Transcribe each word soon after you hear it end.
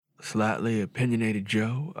Slightly Opinionated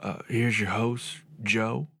Joe. Here's your host,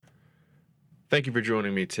 Joe. Thank you for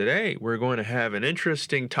joining me today. We're going to have an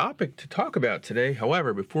interesting topic to talk about today.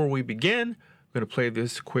 However, before we begin, I'm going to play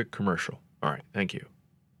this quick commercial. All right, thank you.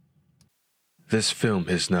 This film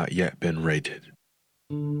has not yet been rated.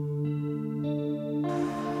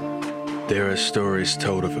 There are stories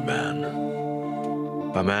told of a man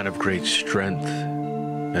of great strength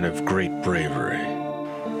and of great bravery.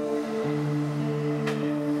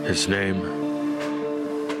 His name,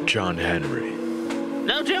 John Henry.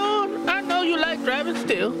 Now, John, I know you like driving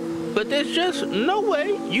still, but there's just no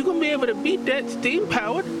way you can be able to beat that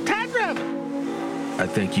steam-powered tie driving. I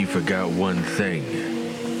think you forgot one thing.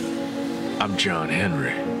 I'm John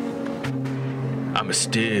Henry. I'm a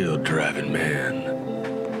steel-driving man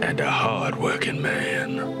and a hard-working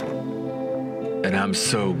man. And I'm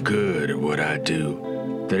so good at what I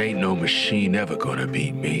do that ain't no machine ever gonna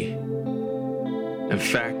beat me. In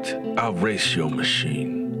fact, I'll race your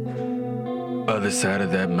machine. Other side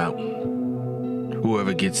of that mountain.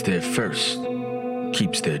 Whoever gets there first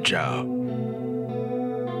keeps their job.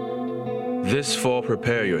 This fall,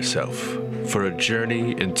 prepare yourself for a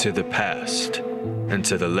journey into the past and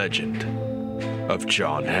to the legend of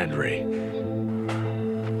John Henry.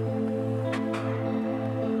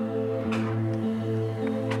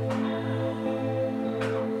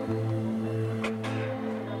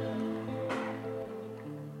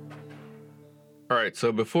 All right,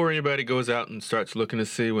 so before anybody goes out and starts looking to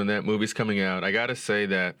see when that movie's coming out, I gotta say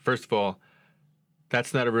that, first of all,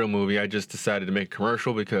 that's not a real movie. I just decided to make a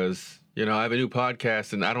commercial because, I have a new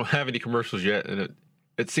podcast and I don't have any commercials yet, and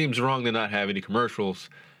it seems wrong to not have any commercials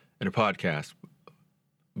in a podcast.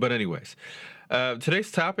 But anyways,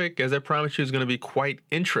 today's topic, as I promised you, is going to be quite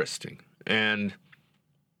interesting. And,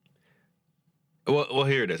 well,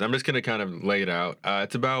 here it is. I'm just going to kind of lay it out.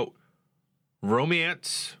 It's about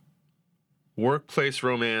romance, workplace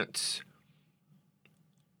romance,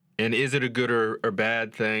 and is it a good or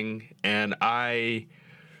bad thing? And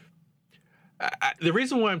the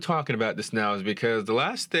reason why I'm talking about this now is because the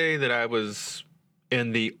last day that I was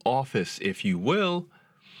in the office, if you will,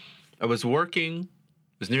 I was working.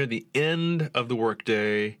 It was near the end of the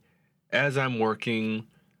workday. As I'm work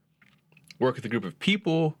with a group of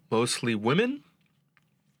people, mostly women.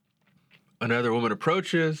 Another woman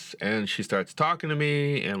approaches and she starts talking to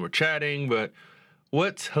me and we're chatting. But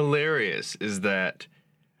what's hilarious is that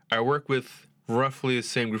I work with roughly the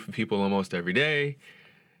same group of people almost every day.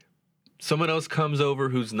 Someone else comes over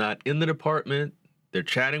who's not in the department. They're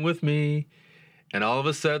chatting with me. And all of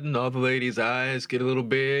a sudden, all the ladies' eyes get a little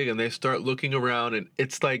big and they start looking around. And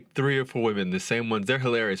it's like 3 or 4 women, the same ones. They're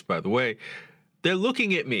hilarious, by the way. They're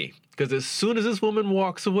looking at me because as soon as this woman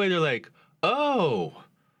walks away, they're like, oh,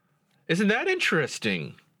 isn't that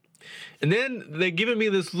interesting? And then they're giving me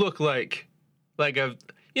this look like I've,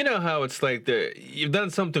 how it's like you've done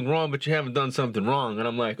something wrong, but you haven't done something wrong. And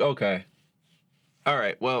I'm like, okay, all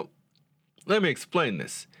right, well, let me explain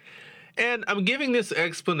this. And I'm giving this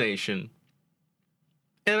explanation.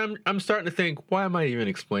 And I'm starting to think, why am I even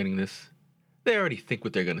explaining this? They already think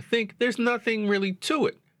what they're going to think. There's nothing really to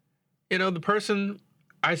it. The person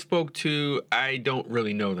I spoke to, I don't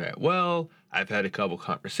really know that well. I've had a couple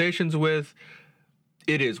conversations with.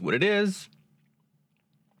 It is what it is.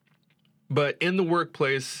 But in the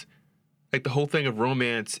workplace, the whole thing of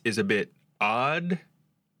romance is a bit odd.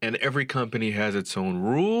 And every company has its own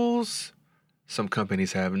rules. Some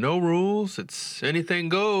companies have no rules. It's anything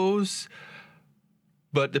goes.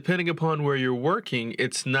 But depending upon where you're working,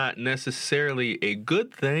 it's not necessarily a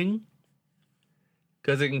good thing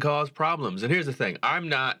because it can cause problems. And here's the thing. I'm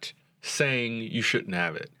not saying you shouldn't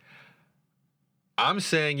have it. I'm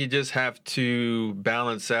saying you just have to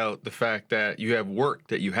balance out the fact that you have work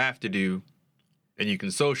that you have to do and you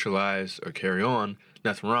can socialize or carry on.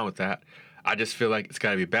 Nothing wrong with that. I just feel like it's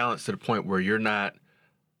got to be balanced to the point where you're not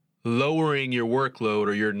lowering your workload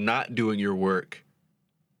or you're not doing your work,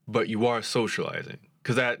 but you are socializing.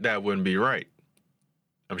 Because that wouldn't be right.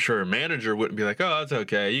 I'm sure a manager wouldn't be like, oh, it's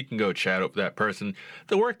okay. You can go chat up with that person.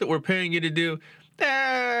 The work that we're paying you to do,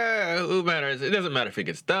 who matters? It doesn't matter if it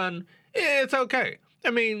gets done. It's okay. I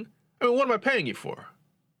mean, what am I paying you for?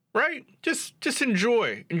 Right? Just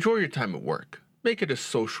enjoy your time at work. Make it a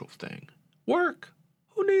social thing. Work.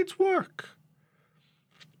 Who needs work?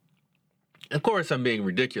 Of course, I'm being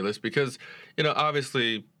ridiculous because,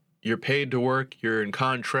 obviously, you're paid to work, you're in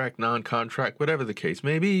contract, non-contract, whatever the case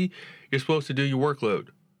may be, you're supposed to do your workload.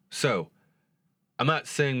 So, I'm not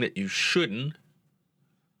saying that you shouldn't,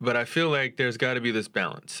 but I feel like there's got to be this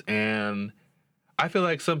balance. And I feel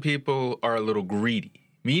like some people are a little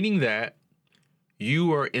greedy, meaning that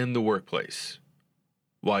you are in the workplace.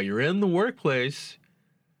 while you're in the workplace,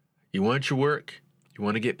 you want your work, you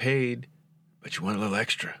want to get paid, but you want a little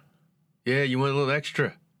extra. Yeah, you want a little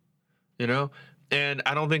extra, you know? And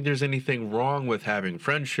I don't think there's anything wrong with having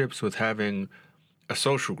friendships, with having a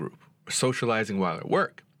social group, socializing while at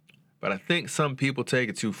work. But I think some people take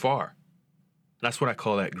it too far. That's what I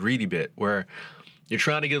call that greedy bit, where you're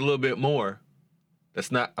trying to get a little bit more.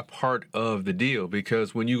 That's not a part of the deal,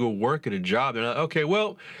 because when you go work at a job, they're like, okay,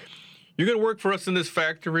 well, you're going to work for us in this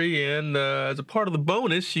factory, and as a part of the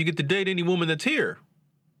bonus, you get to date any woman that's here.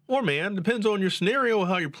 Or man, depends on your scenario and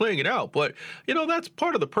how you're playing it out. But, that's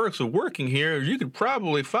part of the perks of working here. You could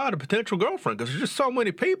probably find a potential girlfriend because there's just so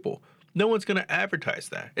many people. No one's going to advertise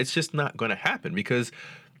that. It's just not going to happen because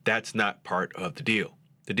that's not part of the deal.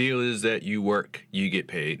 The deal is that you work, you get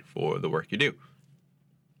paid for the work you do.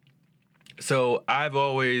 So I've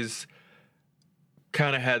always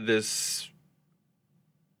kind of had this,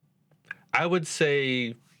 I would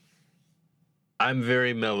say, I'm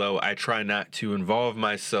very mellow. I try not to involve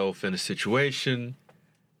myself in a situation.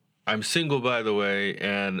 I'm single, by the way,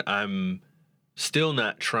 and I'm still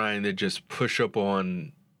not trying to just push up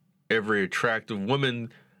on every attractive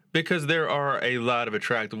woman, because there are a lot of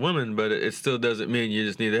attractive women, but it still doesn't mean you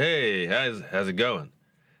just need to, hey, how's it going?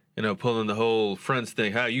 Pulling the whole friends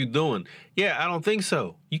thing. How you doing? Yeah, I don't think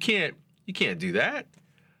so. You can't do that.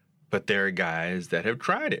 But there are guys that have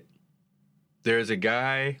tried it. There's a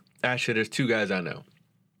guy. Actually, there's two guys I know.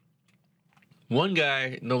 One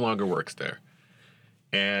guy no longer works there.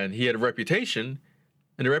 And he had a reputation.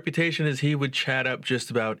 And the reputation is he would chat up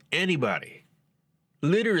just about anybody.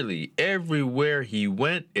 Literally everywhere he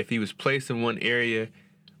went, if he was placed in one area,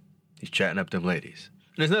 he's chatting up them ladies.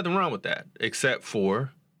 And there's nothing wrong with that, except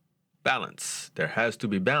for balance. There has to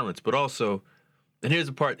be balance. But also, and here's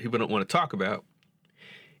the part people don't want to talk about,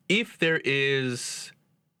 if there is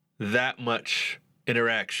that much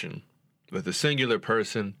interaction with a singular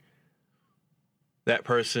person, that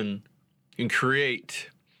person can create,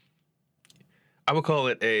 I would call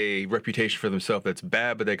it a reputation for themselves that's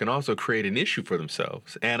bad, but they can also create an issue for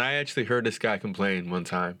themselves. And I actually heard this guy complain one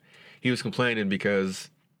time. He was complaining because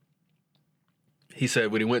he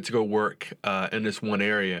said when he went to go work in this one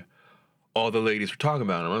area, all the ladies were talking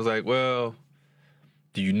about him. I was like, well,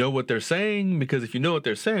 do you know what they're saying? Because if you know what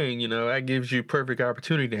they're saying, that gives you perfect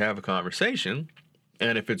opportunity to have a conversation.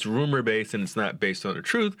 And if it's rumor-based and it's not based on the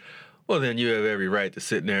truth, well, then you have every right to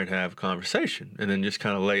sit in there and have a conversation and then just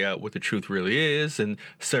kind of lay out what the truth really is and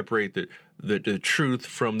separate the truth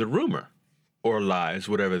from the rumor or lies,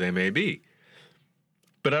 whatever they may be.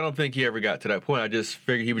 But I don't think he ever got to that point. I just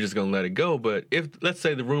figured he was just going to let it go. But if, let's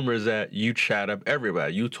say the rumor is that you chat up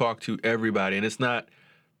everybody, you talk to everybody, and it's not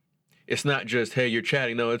just, hey, you're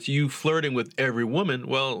chatting. No, it's you flirting with every woman.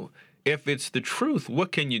 Well, if it's the truth,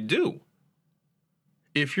 what can you do?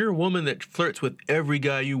 If you're a woman that flirts with every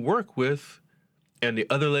guy you work with and the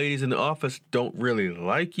other ladies in the office don't really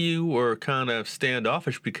like you or kind of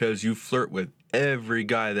standoffish because you flirt with every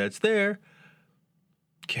guy that's there,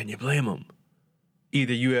 can you blame them?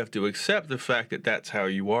 Either you have to accept the fact that that's how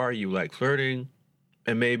you are, you like flirting,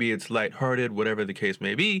 and maybe it's lighthearted, whatever the case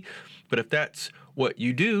may be. But if that's what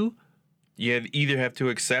you do, you either have to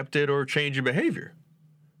accept it or change your behavior.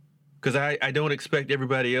 Because I don't expect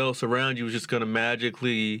everybody else around you is just going to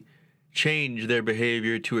magically change their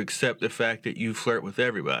behavior to accept the fact that you flirt with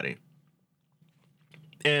everybody.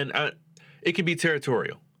 And it can be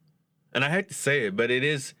territorial. And I hate to say it, but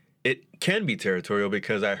it can be territorial,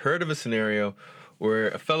 because I heard of a scenario where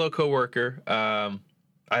a fellow coworker,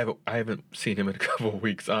 I haven't seen him in a couple of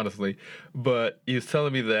weeks, honestly, but he was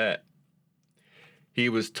telling me that he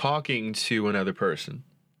was talking to another person,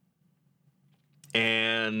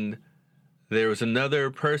 and there was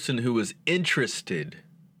another person who was interested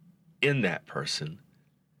in that person.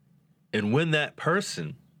 And when that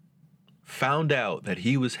person found out that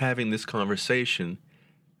he was having this conversation,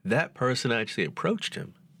 that person actually approached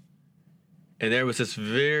him. And there was this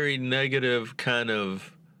very negative kind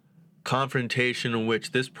of confrontation in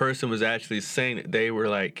which this person was actually saying that they were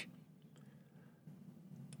like,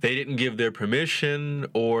 they didn't give their permission,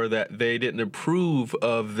 or that they didn't approve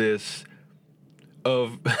of this,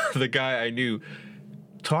 of the guy I knew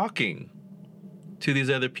talking to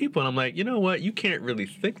these other people. And I'm like, you know what? You can't really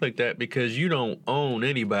think like that, because you don't own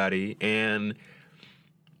anybody. And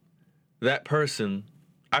that person,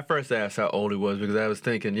 I first asked how old he was, because I was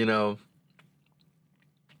thinking,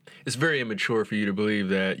 it's very immature for you to believe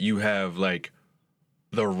that you have like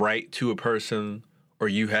the right to a person, or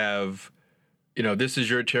you have, this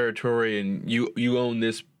is your territory and you own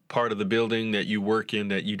this part of the building that you work in,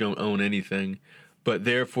 that you don't own anything. But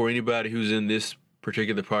therefore, anybody who's in this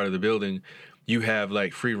particular part of the building, you have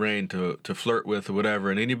like free reign to flirt with or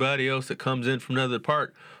whatever, and anybody else that comes in from another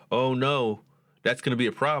part, oh no, that's going to be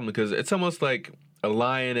a problem because it's almost like a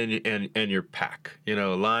lion and your pack. You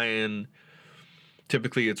know, a lion.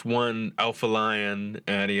 Typically, it's one alpha lion,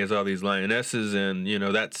 and he has all these lionesses, and you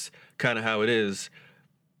know that's kind of how it is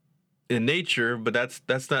in nature. But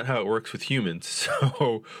that's not how it works with humans.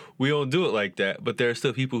 So we don't do it like that. But there are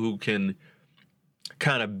still people who can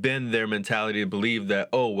kind of bend their mentality to believe that,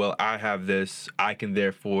 oh well, I have this, I can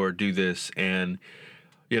therefore do this, and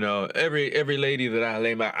you know every lady that I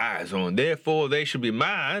lay my eyes on, therefore they should be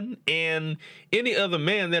mine, and any other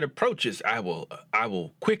man that approaches, I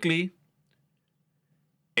will quickly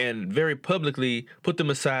and very publicly put them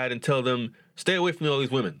aside and tell them, stay away from all these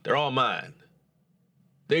women. They're all mine.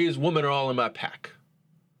 These women are all in my pack.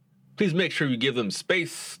 Please make sure you give them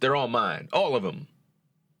space. They're all mine. All of them.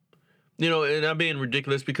 You know, and I'm being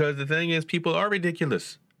ridiculous because the thing is, people are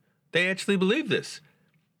ridiculous. They actually believe this.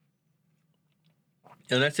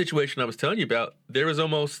 In that situation I was telling you about, there was I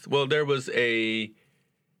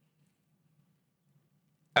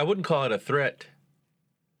wouldn't call it a threat.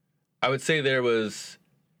 I would say there was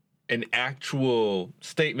an actual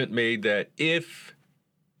statement made that if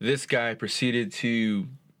this guy proceeded to,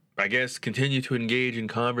 I guess, continue to engage in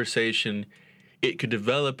conversation, it could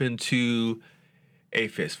develop into a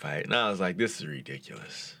fist fight. And I was like, this is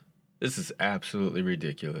ridiculous. This is absolutely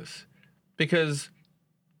ridiculous. Because,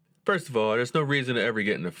 first of all, there's no reason to ever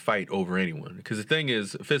get in a fight over anyone. Because the thing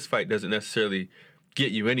is, a fist fight doesn't necessarily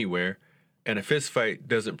get you anywhere, and a fist fight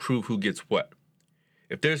doesn't prove who gets what.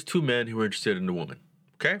 If there's two men who are interested in the woman,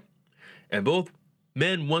 okay? And both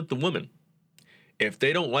men want the woman. If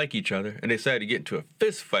they don't like each other and they decide to get into a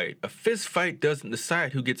fist fight doesn't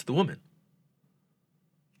decide who gets the woman.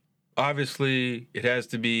 Obviously, it has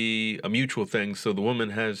to be a mutual thing, so the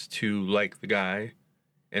woman has to like the guy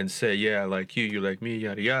and say, yeah, I like you like me,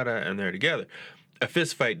 yada, yada, and they're together. A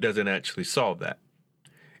fist fight doesn't actually solve that.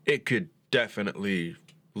 It could definitely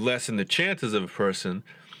lessen the chances of a person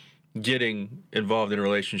getting involved in a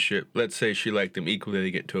relationship. Let's say she liked them equally, they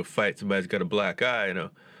get into a fight, somebody's got a black eye and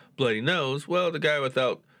a bloody nose. Well, the guy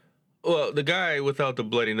without the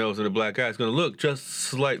bloody nose and the black eye is going to look just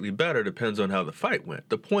slightly better, depends on how the fight went.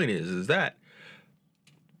 The point is that,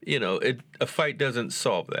 you know, a fight doesn't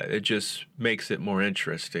solve that. It just makes it more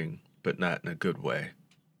interesting, but not in a good way.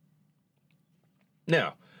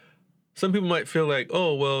 Now, some people might feel like,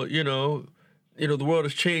 oh, well, you know, the world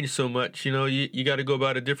has changed so much, you know, you got to go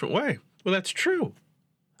about it a different way. Well, that's true.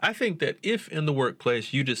 I think that if in the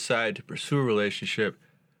workplace you decide to pursue a relationship,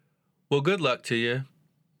 well, good luck to you.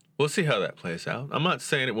 We'll see how that plays out. I'm not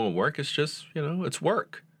saying it won't work. It's just, you know, it's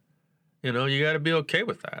work. You know, you got to be okay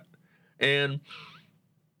with that. And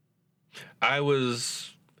I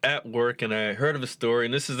was at work and I heard of a story,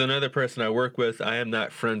 and this is another person I work with. I am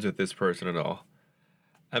not friends with this person at all.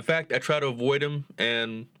 In fact, I try to avoid him,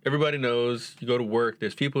 and everybody knows you go to work,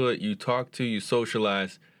 there's people that you talk to, you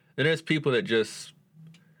socialize, and there's people that just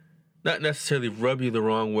not necessarily rub you the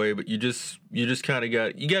wrong way, but you just kind of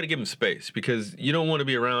got to give them space because you don't want to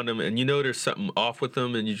be around them, and you know there's something off with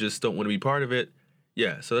them, and you just don't want to be part of it.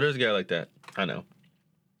 Yeah, so there's a guy like that. I know.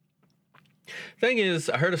 Thing is,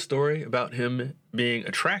 I heard a story about him being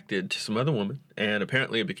attracted to some other woman, and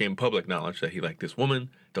apparently it became public knowledge that he liked this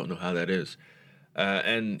woman. Don't know how that is.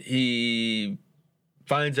 And he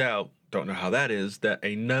finds out, don't know how that is, that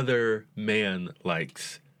another man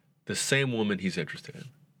likes the same woman he's interested in.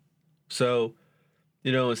 So,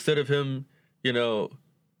 you know, instead of him, you know,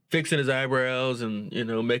 fixing his eyebrows and, you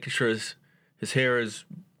know, making sure his hair is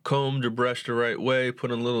combed or brushed the right way,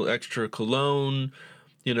 put on a little extra cologne,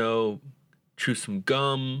 you know, chew some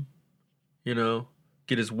gum, you know,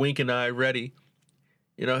 get his winking eye ready.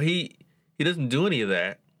 You know, he doesn't do any of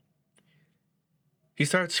that. He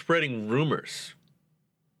starts spreading rumors.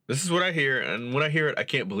 This is what I hear, and when I hear it, I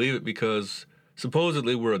can't believe it because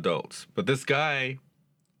supposedly we're adults. But this guy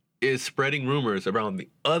is spreading rumors around the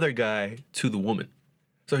other guy to the woman.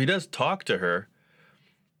 So he does talk to her,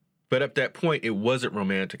 but at that point, it wasn't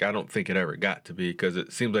romantic. I don't think it ever got to be because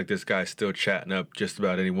it seems like this guy's still chatting up just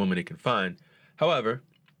about any woman he can find. However,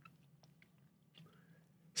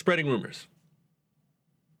 spreading rumors.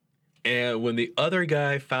 And when the other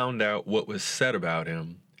guy found out what was said about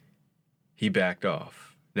him, he backed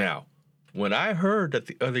off. Now, when I heard that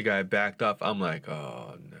the other guy backed off, I'm like,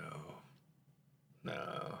 oh,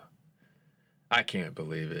 no, I can't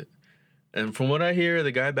believe it. And from what I hear,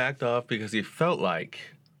 the guy backed off because he felt like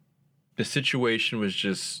the situation was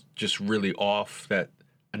just really off, that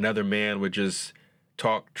another man would just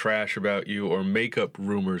talk trash about you or make up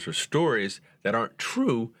rumors or stories that aren't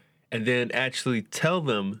true and then actually tell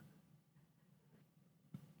them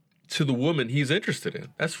to the woman he's interested in.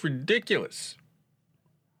 That's ridiculous.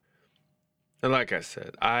 And like I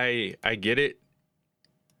said, I get it.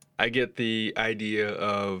 I get the idea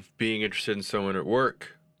of being interested in someone at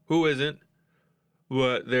work. Who isn't?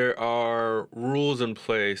 But there are rules in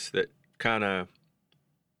place that kind of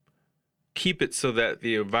keep it so that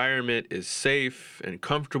the environment is safe and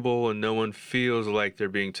comfortable and no one feels like they're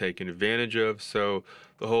being taken advantage of. So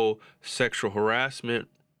the whole sexual harassment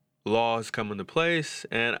laws come into place.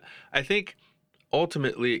 And I think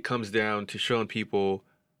ultimately it comes down to showing people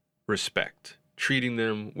respect, treating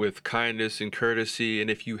them with kindness and courtesy. And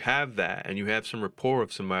if you have that and you have some rapport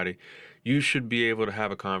with somebody, you should be able to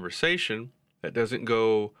have a conversation that doesn't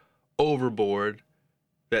go overboard,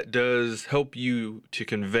 that does help you to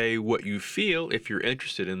convey what you feel if you're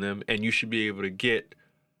interested in them. And you should be able to get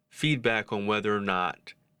feedback on whether or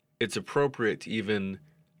not it's appropriate to even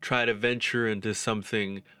try to venture into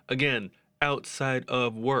something, again, outside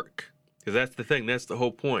of work. Because that's the thing, that's the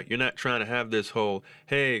whole point. You're not trying to have this whole,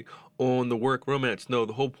 hey, on the work romance. No,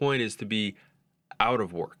 the whole point is to be out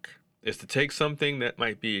of work. It's to take something that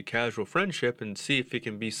might be a casual friendship and see if it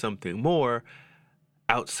can be something more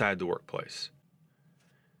outside the workplace.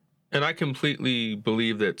 And I completely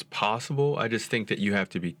believe that it's possible. I just think that you have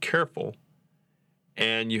to be careful.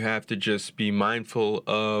 And you have to just be mindful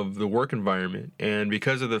of the work environment. And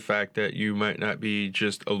because of the fact that you might not be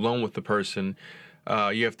just alone with the person,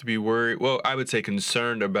 you have to be worried. Well, I would say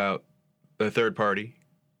concerned about a third party.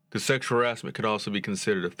 Because sexual harassment could also be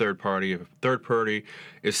considered a third party. If a third party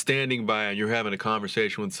is standing by and you're having a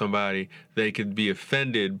conversation with somebody, they could be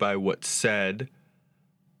offended by what's said.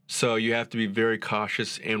 So you have to be very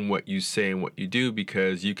cautious in what you say and what you do,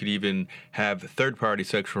 because you could even have third party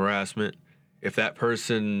sexual harassment if that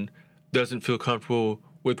person doesn't feel comfortable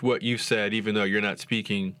with what you've said, even though you're not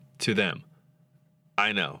speaking to them.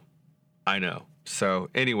 I know. So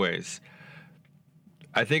anyways,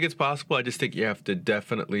 I think it's possible. I just think you have to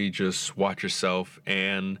definitely just watch yourself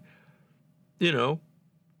and,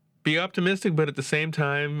 be optimistic, but at the same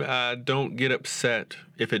time, don't get upset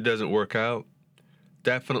if it doesn't work out.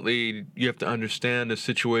 Definitely, you have to understand the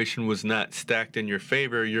situation was not stacked in your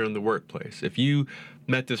favor. You're in the workplace. If you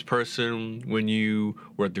met this person when you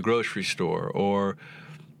were at the grocery store, or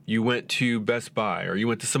you went to Best Buy, or you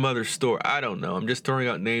went to some other store, I don't know, I'm just throwing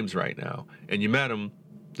out names right now, and you met them,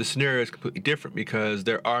 the scenario is completely different because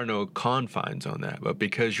there are no confines on that. But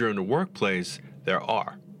because you're in the workplace, there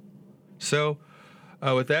are. So,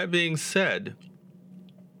 with that being said,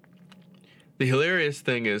 the hilarious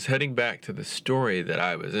thing is, heading back to the story that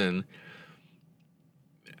I was in,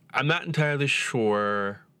 I'm not entirely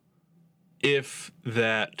sure if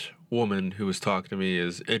that woman who was talking to me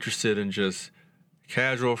is interested in just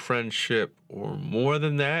casual friendship or more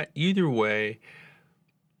than that. Either way,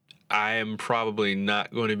 I am probably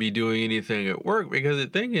not going to be doing anything at work, because the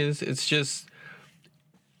thing is, it's just,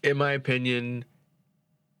 in my opinion,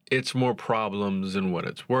 it's more problems than what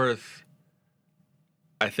it's worth.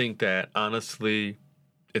 I think that, honestly,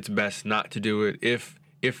 it's best not to do it.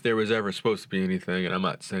 If there was ever supposed to be anything, and I'm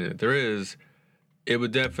not saying that there is, it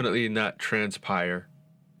would definitely not transpire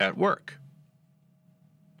at work.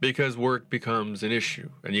 Because work becomes an issue,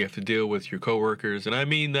 and you have to deal with your coworkers. And I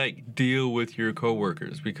mean, like, deal with your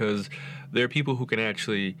coworkers, because there are people who can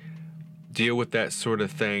actually deal with that sort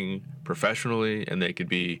of thing professionally, and they could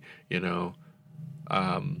be, I'm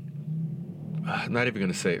not even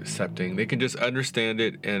going to say accepting. They can just understand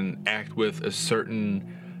it and act with a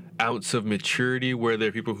certain ounce of maturity, where there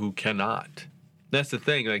are people who cannot. That's the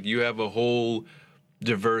thing. Like, you have a whole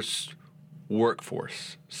diverse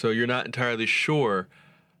workforce, so you're not entirely sure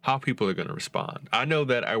how people are going to respond. I know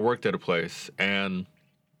that I worked at a place, and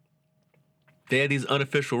they had these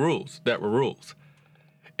unofficial rules that were rules.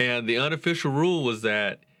 And the unofficial rule was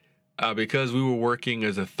that because we were working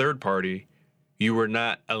as a third party, you were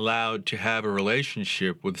not allowed to have a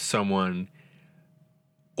relationship with someone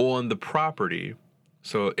on the property,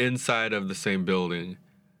 so inside of the same building,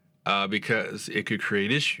 because it could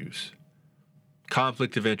create issues.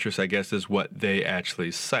 Conflict of interest, I guess, is what they actually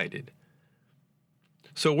cited.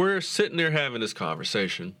 So we're sitting there having this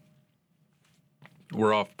conversation.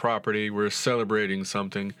 We're off property. We're celebrating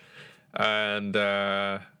something. And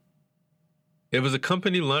it was a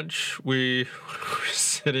company lunch. We were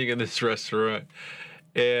sitting in this restaurant.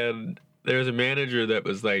 And there's a manager that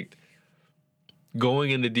was like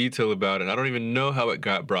going into detail about it. I don't even know how it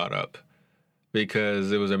got brought up.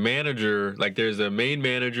 Because it was a manager, like there's a main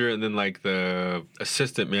manager and then like the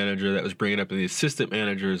assistant manager that was bringing up. And the assistant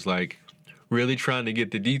manager is like really trying to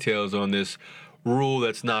get the details on this rule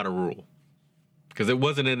that's not a rule, because it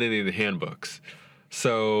wasn't in any of the handbooks.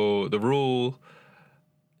 So the rule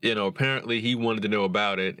apparently he wanted to know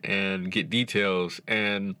about it and get details,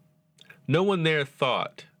 and no one there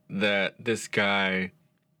thought that this guy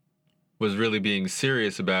was really being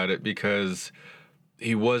serious about it because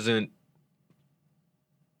he wasn't,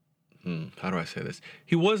 how do I say this?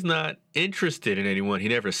 He was not interested in anyone. He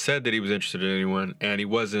never said that he was interested in anyone, and he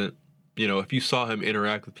wasn't, if you saw him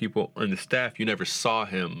interact with people on the staff, you never saw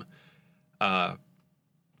him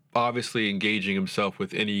obviously engaging himself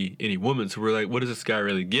with any woman. So we're like, what is this guy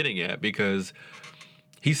really getting at? Because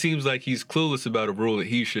he seems like he's clueless about a rule that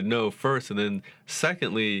he should know first, and then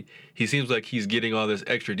secondly, he seems like he's getting all this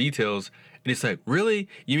extra details, and he's like, really?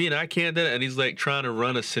 You mean I can't do that? And he's like trying to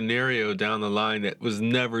run a scenario down the line that was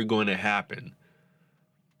never going to happen.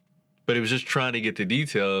 But he was just trying to get the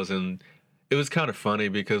details, and it was kind of funny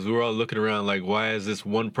because we were all looking around like, why is this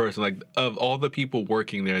one person, like, of all the people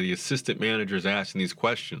working there, the assistant manager's asking these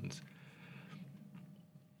questions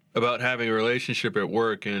about having a relationship at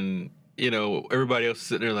work, and, everybody else is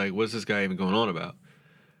sitting there like, what's this guy even going on about?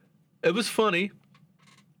 It was funny,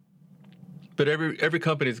 but every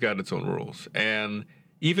company's got its own rules. And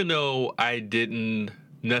even though I didn't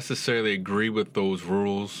necessarily agree with those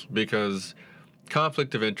rules, because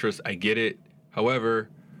conflict of interest, I get it. However,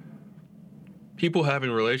 people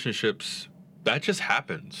having relationships, that just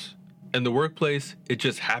happens. In the workplace, it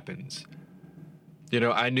just happens.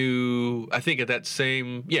 I think at that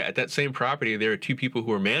same property, there are two people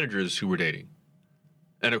who were managers who were dating.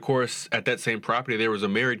 And of course, at that same property, there was a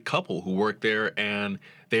married couple who worked there, and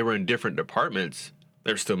they were in different departments.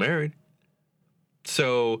 They're still married.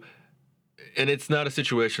 So, and it's not a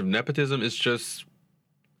situation of nepotism. It's just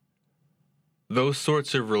those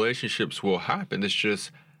sorts of relationships will happen. It's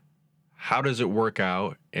just, how does it work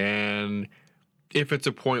out? And if it's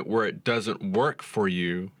a point where it doesn't work for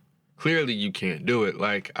you, clearly you can't do it.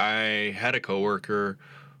 Like, I had a coworker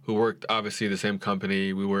who worked obviously the same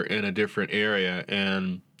company. We were in a different area,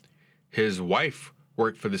 and his wife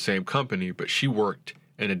worked for the same company, but she worked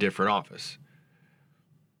in a different office.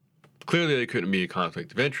 Clearly there couldn't be a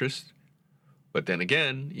conflict of interest. But then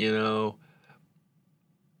again,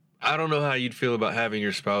 I don't know how you'd feel about having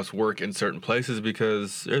your spouse work in certain places,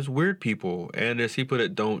 because there's weird people and there's people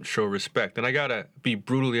that don't show respect. And I gotta be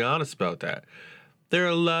brutally honest about that. There are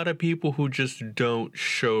a lot of people who just don't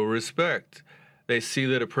show respect. They see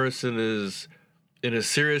that a person is in a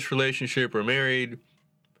serious relationship or married,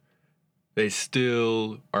 they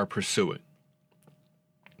still are pursuing.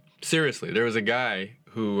 Seriously, there was a guy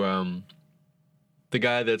who, the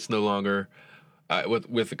guy that's no longer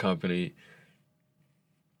with the company,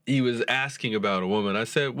 he was asking about a woman. I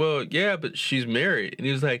said, well, yeah, but she's married. And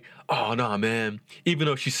he was like, oh, no, man. Even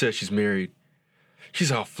though she says she's married,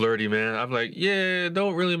 she's all flirty, man. I'm like, yeah, it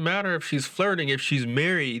don't really matter if she's flirting, if she's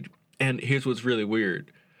married. And here's what's really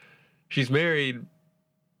weird. She's married.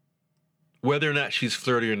 Whether or not she's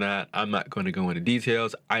flirty or not, I'm not going to go into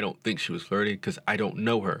details. I don't think she was flirty because I don't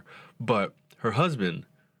know her. But her husband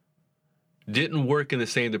didn't work in the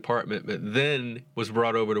same department, but then was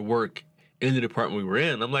brought over to work in the department we were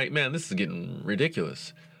in. I'm like, man, this is getting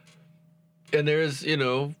ridiculous. And there's,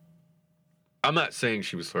 I'm not saying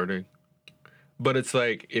she was flirting, but it's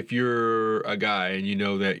like, if you're a guy and you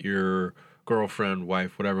know that your girlfriend,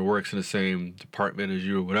 wife, whatever, works in the same department as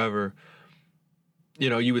you or whatever,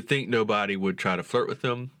 you would think nobody would try to flirt with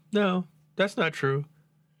them. No, that's not true.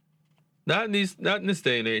 Not in this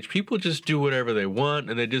day and age. People just do whatever they want,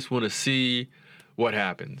 and they just want to see what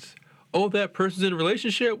happens. Oh, that person's in a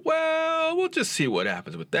relationship? Well, we'll just see what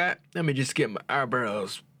happens with that. Let me just get my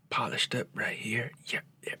eyebrows polished up right here.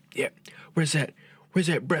 Yep. Where's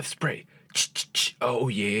that breath spray? Oh,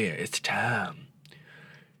 yeah, it's time.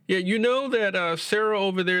 Yeah, you know that Sarah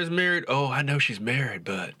over there is married? Oh, I know she's married,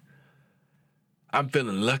 but I'm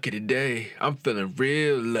feeling lucky today. I'm feeling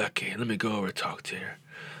real lucky. Let me go over and talk to her.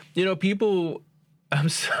 People, I'm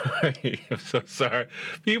sorry. I'm so sorry.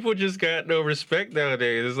 People just got no respect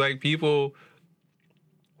nowadays. It's like people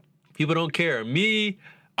don't care. Me,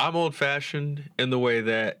 I'm old-fashioned in the way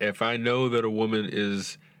that if I know that a woman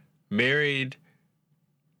is married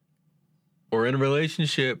or in a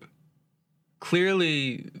relationship,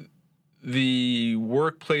 clearly the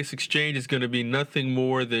workplace exchange is going to be nothing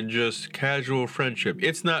more than just casual friendship.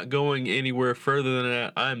 It's not going anywhere further than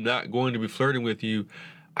that. I'm not going to be flirting with you.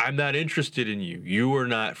 I'm not interested in you. You are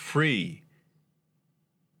not free.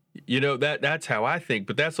 That's how I think,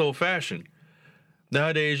 but that's old-fashioned.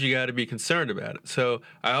 Nowadays, you got to be concerned about it. So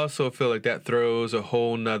I also feel like that throws a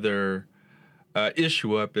whole nother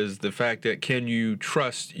issue up, is the fact that, can you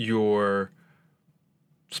trust your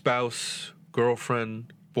spouse,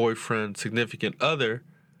 girlfriend, boyfriend, significant other,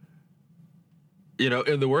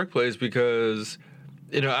 in the workplace? Because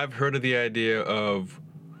I've heard of the idea of,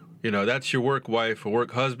 that's your work wife or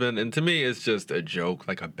work husband. And to me, it's just a joke,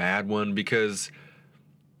 like a bad one, because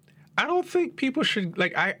I don't think people should,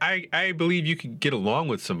 like, I believe you can get along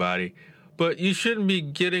with somebody, but you shouldn't be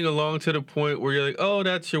getting along to the point where you're like, oh,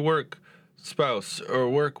 that's your work spouse or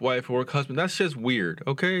work wife or work husband. That's just weird,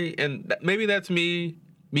 okay? And maybe that's me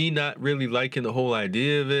not really liking the whole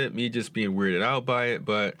idea of it, me just being weirded out by it,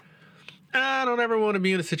 but I don't ever want to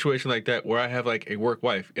be in a situation like that where I have like a work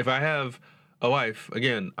wife. If I have a wife,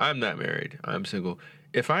 again, I'm not married, I'm single.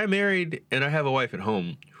 If I'm married and I have a wife at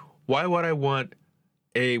home, why would I want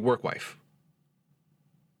a work wife?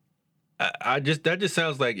 That just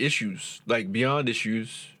sounds like issues, like beyond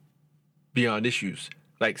issues,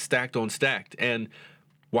 like stacked on stacked. And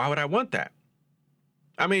why would I want that?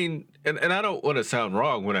 I mean, and I don't want to sound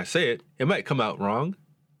wrong when I say it. It might come out wrong.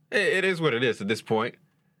 It is what it is at this point.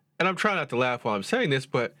 And I'm trying not to laugh while I'm saying this,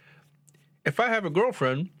 but if I have a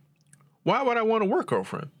girlfriend, why would I want a work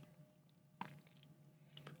girlfriend?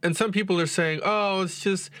 And some people are saying, oh, it's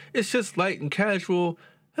just light and casual.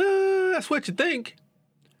 That's what you think.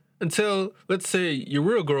 Until, let's say, your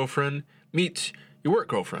real girlfriend meets your work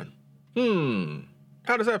girlfriend.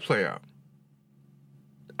 How does that play out?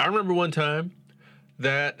 I remember one time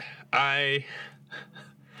that I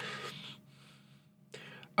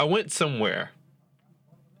went somewhere,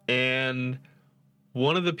 and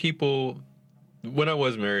one of the people, when I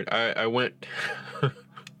was married, I went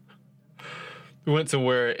went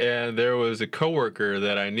somewhere, and there was a coworker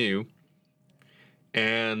that I knew,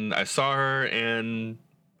 and I saw her, and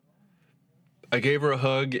I gave her a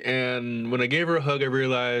hug, and when I gave her a hug, I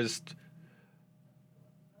realized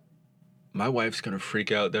my wife's gonna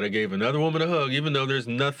freak out that I gave another woman a hug, even though there's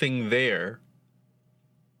nothing there,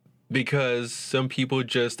 because some people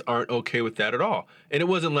just aren't okay with that at all. And it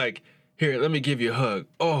wasn't like, here, let me give you a hug.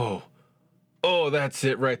 Oh, that's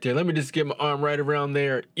it right there. Let me just get my arm right around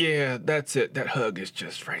there. Yeah, that's it. That hug is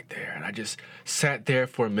just right there. And I just sat there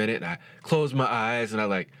for a minute, and I closed my eyes, and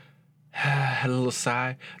I had a little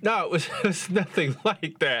sigh. No, it was nothing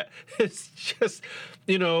like that. It's just,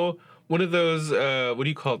 one of those, what do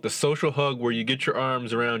you call it? The social hug where you get your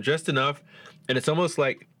arms around just enough, and it's almost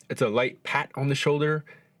like it's a light pat on the shoulder,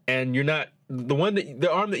 and you're not, the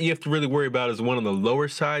arm that you have to really worry about is the one on the lower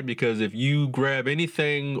side, because if you grab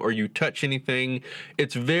anything or you touch anything,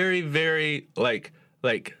 it's very, very like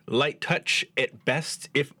light touch at best,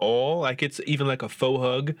 if all. Like, it's even like a faux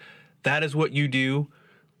hug. That is what you do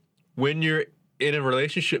when you're in a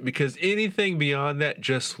relationship, because anything beyond that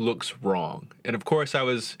just looks wrong. And of course, I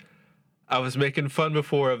was making fun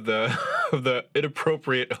before of the of the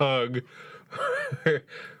inappropriate hug.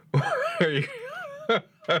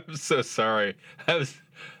 I'm so sorry. I'm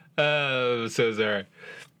so sorry.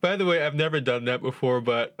 By the way, I've never done that before,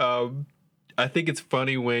 but I think it's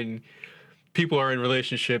funny when people are in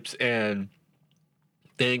relationships and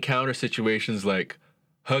they encounter situations like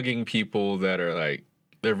hugging people that are like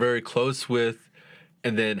they're very close with,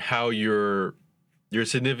 and then how your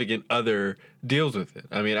significant other deals with it.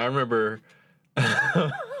 I mean, I remember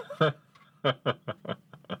an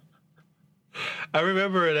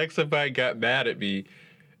ex of mine got mad at me,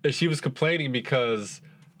 and she was complaining because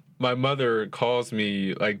my mother calls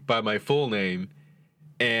me like by my full name,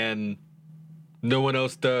 and no one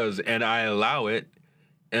else does, and I allow it.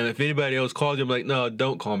 And if anybody else calls you, I'm like, no,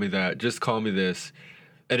 don't call me that. Just call me this.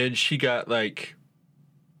 And then she got like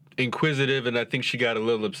inquisitive, and I think she got a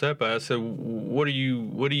little upset by it. I said, what are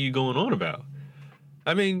you going on about?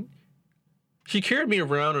 I mean, she carried me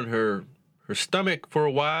around on her stomach for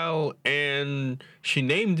a while, and she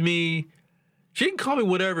named me. She can call me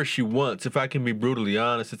whatever she wants, if I can be brutally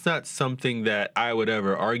honest. It's not something that I would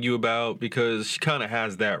ever argue about, because she kind of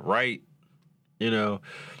has that right,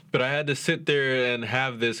 But I had to sit there and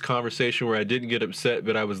have this conversation where I didn't get upset,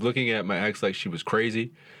 but I was looking at my ex like she was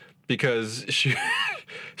crazy, because she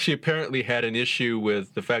apparently had an issue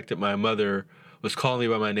with the fact that my mother was calling me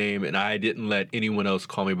by my name, and I didn't let anyone else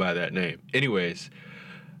call me by that name. Anyways,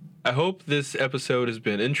 I hope this episode has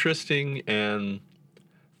been interesting and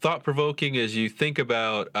thought-provoking as you think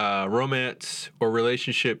about romance or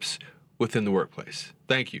relationships within the workplace.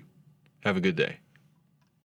 Thank you. Have a good day.